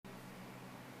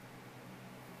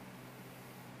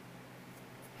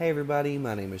Hey everybody,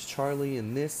 my name is Charlie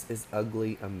and this is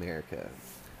Ugly America.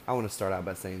 I want to start out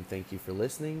by saying thank you for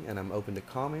listening and I'm open to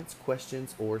comments,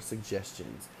 questions, or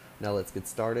suggestions. Now let's get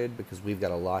started because we've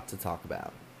got a lot to talk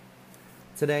about.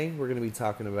 Today we're going to be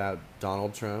talking about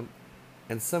Donald Trump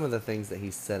and some of the things that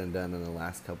he's said and done in the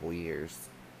last couple years.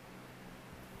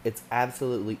 It's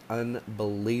absolutely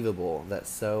unbelievable that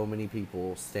so many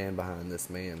people stand behind this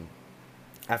man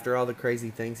after all the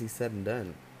crazy things he's said and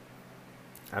done.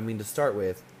 I mean, to start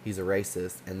with, he's a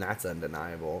racist, and that's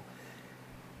undeniable.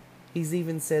 He's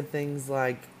even said things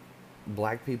like,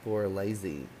 black people are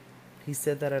lazy. He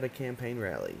said that at a campaign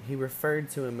rally. He referred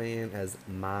to a man as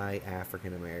my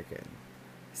African American.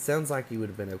 Sounds like he would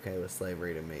have been okay with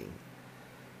slavery to me.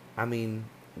 I mean,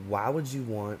 why would you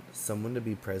want someone to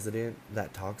be president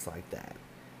that talks like that?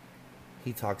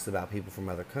 He talks about people from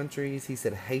other countries. He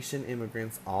said Haitian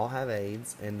immigrants all have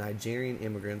AIDS, and Nigerian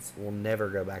immigrants will never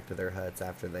go back to their huts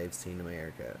after they've seen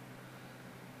America.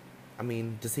 I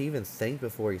mean, does he even think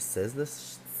before he says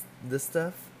this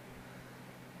stuff?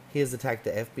 He has attacked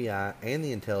the FBI and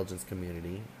the intelligence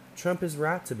community. Trump is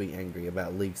right to be angry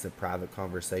about leaks of private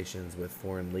conversations with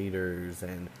foreign leaders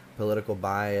and political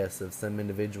bias of some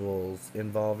individuals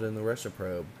involved in the Russia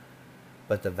probe.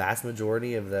 But the vast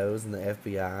majority of those in the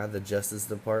FBI, the Justice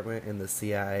Department, and the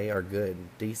CIA are good,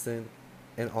 decent,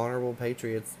 and honorable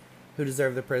patriots who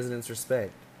deserve the president's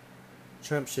respect.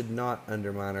 Trump should not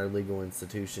undermine our legal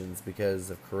institutions because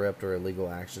of corrupt or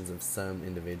illegal actions of some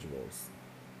individuals.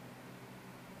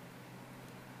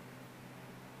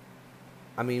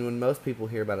 I mean, when most people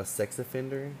hear about a sex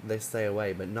offender, they stay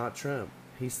away, but not Trump.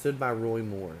 He stood by Roy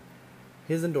Moore.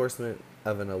 His endorsement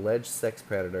of an alleged sex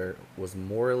predator was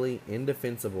morally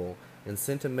indefensible and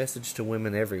sent a message to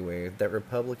women everywhere that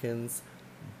Republicans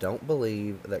don't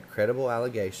believe that credible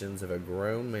allegations of a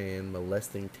grown man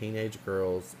molesting teenage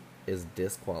girls is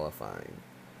disqualifying.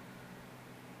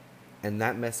 And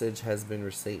that message has been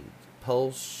received.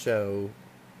 Polls show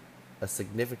a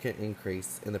significant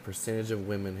increase in the percentage of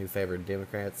women who favored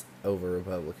Democrats over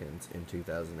Republicans in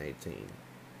 2018.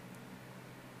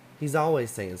 He's always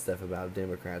saying stuff about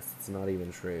Democrats that's not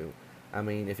even true. I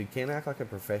mean, if you can't act like a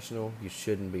professional, you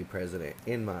shouldn't be president,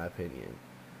 in my opinion.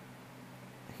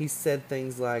 He said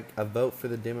things like, a vote for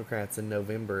the Democrats in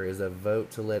November is a vote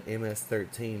to let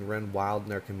MS-13 run wild in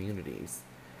their communities.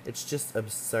 It's just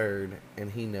absurd,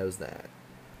 and he knows that.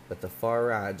 But the far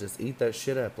right just eat that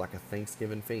shit up like a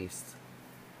Thanksgiving feast.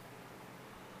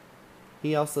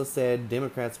 He also said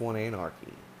Democrats want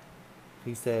anarchy.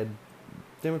 He said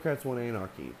Democrats want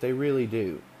anarchy. They really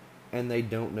do. And they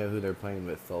don't know who they're playing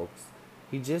with, folks.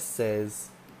 He just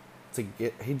says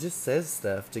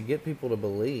stuff to get people to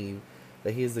believe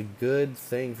that he is a good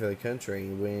thing for the country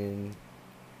when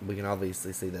we can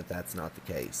obviously see that that's not the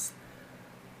case.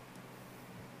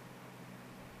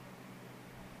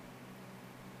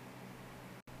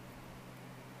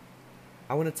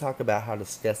 I want to talk about how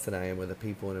disgusted I am with the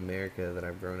people in America that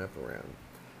I've grown up around.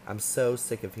 I'm so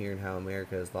sick of hearing how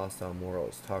America has lost all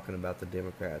morals, talking about the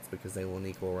Democrats because they want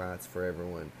equal rights for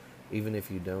everyone, even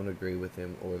if you don't agree with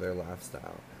them or their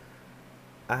lifestyle.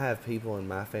 I have people in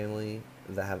my family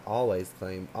that have always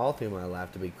claimed all through my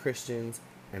life to be Christians,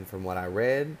 and from what I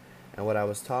read and what I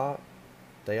was taught,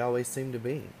 they always seem to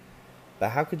be. But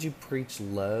how could you preach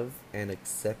love and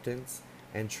acceptance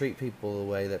and treat people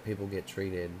the way that people get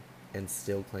treated and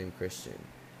still claim Christian?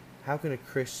 How can a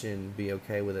Christian be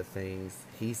okay with the things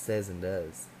he says and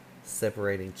does?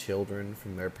 Separating children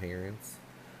from their parents,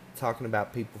 talking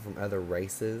about people from other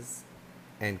races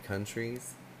and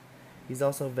countries. He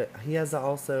has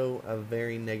also a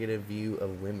very negative view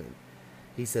of women.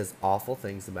 He says awful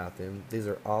things about them. These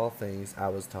are all things I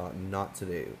was taught not to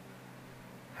do.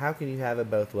 How can you have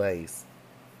it both ways?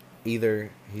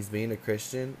 Either he's being a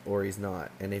Christian or he's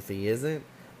not. And if he isn't,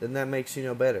 then that makes you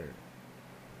no better.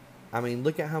 I mean,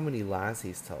 look at how many lies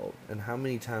he's told and how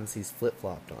many times he's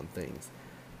flip-flopped on things.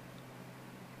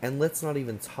 And let's not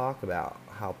even talk about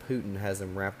how Putin has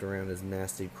him wrapped around his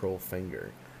nasty, cruel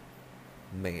finger.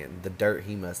 Man, the dirt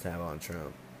he must have on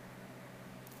Trump.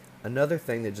 Another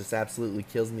thing that just absolutely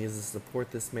kills me is the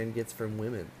support this man gets from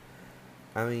women.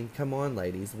 I mean, come on,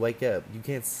 ladies, wake up. You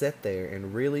can't sit there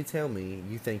and really tell me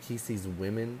you think he sees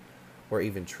women or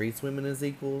even treats women as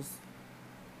equals.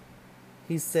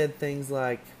 He's said things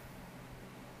like,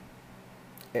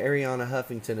 Ariana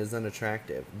Huffington is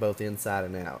unattractive, both inside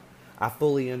and out. I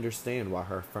fully understand why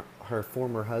her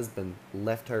former husband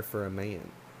left her for a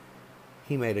man.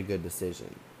 He made a good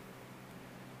decision.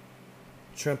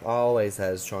 Trump always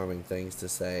has charming things to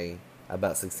say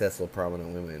about successful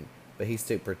prominent women, but he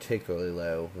stooped particularly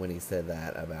low when he said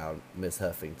that about Miss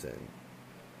Huffington.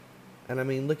 And I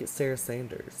mean, look at Sarah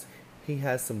Sanders. He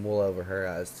has some wool over her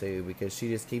eyes too, because she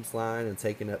just keeps lying and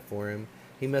taking up for him.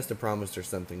 He must have promised her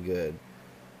something good.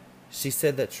 She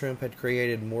said that Trump had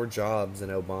created more jobs than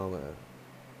Obama,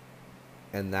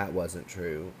 and that wasn't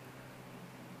true.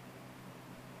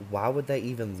 Why would they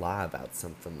even lie about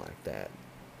something like that?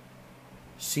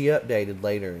 She updated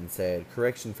later and said,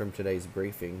 correction from today's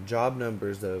briefing, job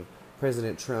numbers of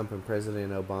President Trump and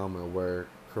President Obama were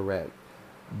correct,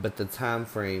 but the time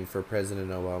frame for President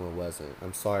Obama wasn't.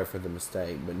 I'm sorry for the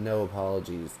mistake, but no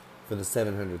apologies for the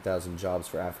 700,000 jobs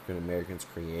for African Americans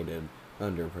created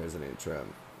under President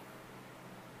Trump.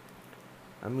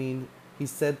 I mean, he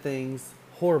said things,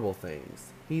 horrible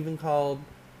things. He even called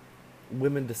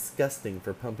women disgusting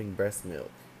for pumping breast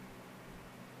milk.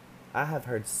 I have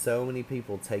heard so many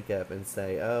people take up and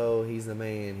say, oh, he's a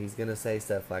man, he's going to say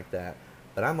stuff like that.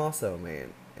 But I'm also a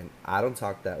man, and I don't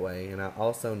talk that way, and I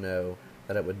also know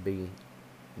that it would be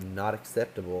not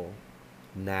acceptable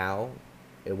now.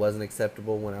 It wasn't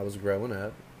acceptable when I was growing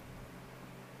up.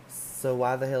 So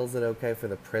why the hell is it okay for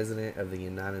the President of the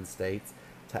United States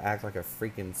to act like a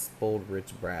freaking spoiled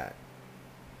rich brat?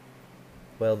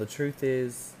 Well, the truth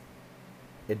is,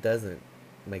 it doesn't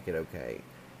make it okay.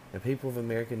 And people of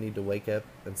America need to wake up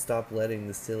and stop letting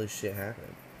this silly shit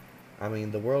happen. I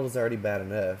mean, the world is already bad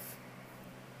enough.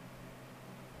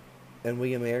 And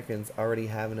we Americans already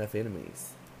have enough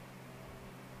enemies.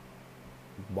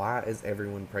 Why is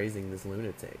everyone praising this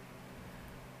lunatic?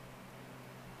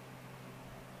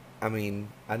 I mean,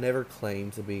 I never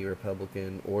claimed to be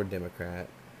Republican or Democrat.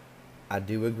 I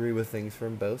do agree with things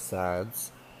from both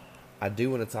sides. I do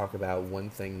want to talk about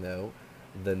one thing, though.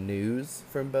 The news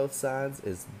from both sides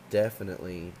is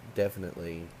definitely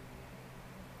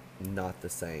not the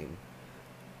same.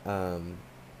 The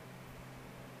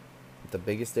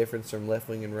biggest difference from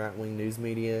left-wing and right-wing news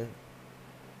media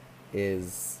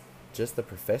is just the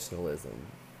professionalism.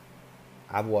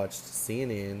 I've watched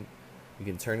CNN. You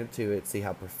can turn it to it, see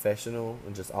how professional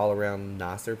and just all around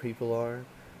nicer people are.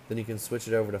 Then you can switch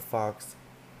it over to Fox,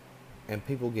 and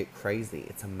people get crazy.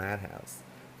 It's a madhouse.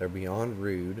 They're beyond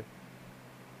rude.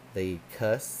 They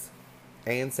cuss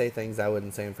and say things I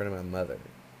wouldn't say in front of my mother.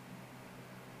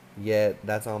 Yet,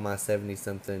 that's all my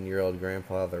 70-something-year-old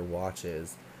grandfather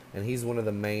watches. And he's one of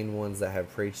the main ones that have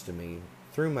preached to me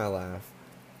through my life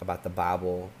about the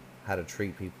Bible, how to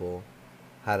treat people,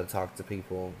 how to talk to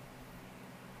people.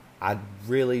 I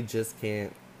really just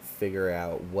can't figure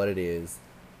out what it is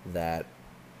that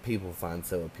people find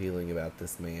so appealing about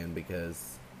this man,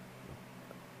 because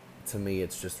to me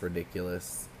it's just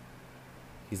ridiculous.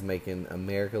 He's making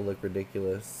America look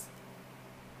ridiculous.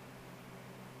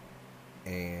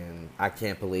 And I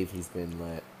can't believe he's been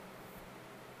let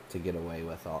to get away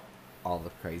with all the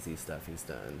crazy stuff he's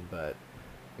done. But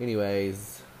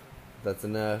anyways, that's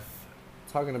enough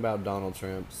talking about Donald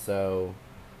Trump. So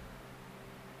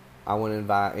I want to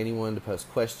invite anyone to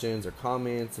post questions or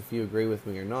comments. If you agree with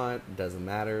me or not, it doesn't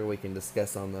matter. We can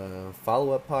discuss on the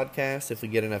follow-up podcast if we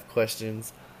get enough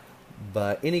questions.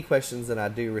 But any questions that I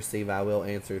do receive, I will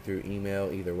answer through email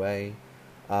either way.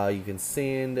 You can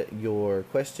send your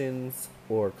questions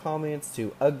or comments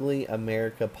to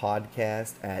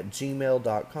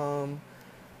uglyamericapodcast@gmail.com.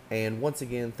 And once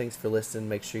again, thanks for listening.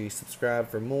 Make sure you subscribe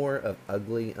for more of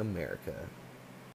Ugly America.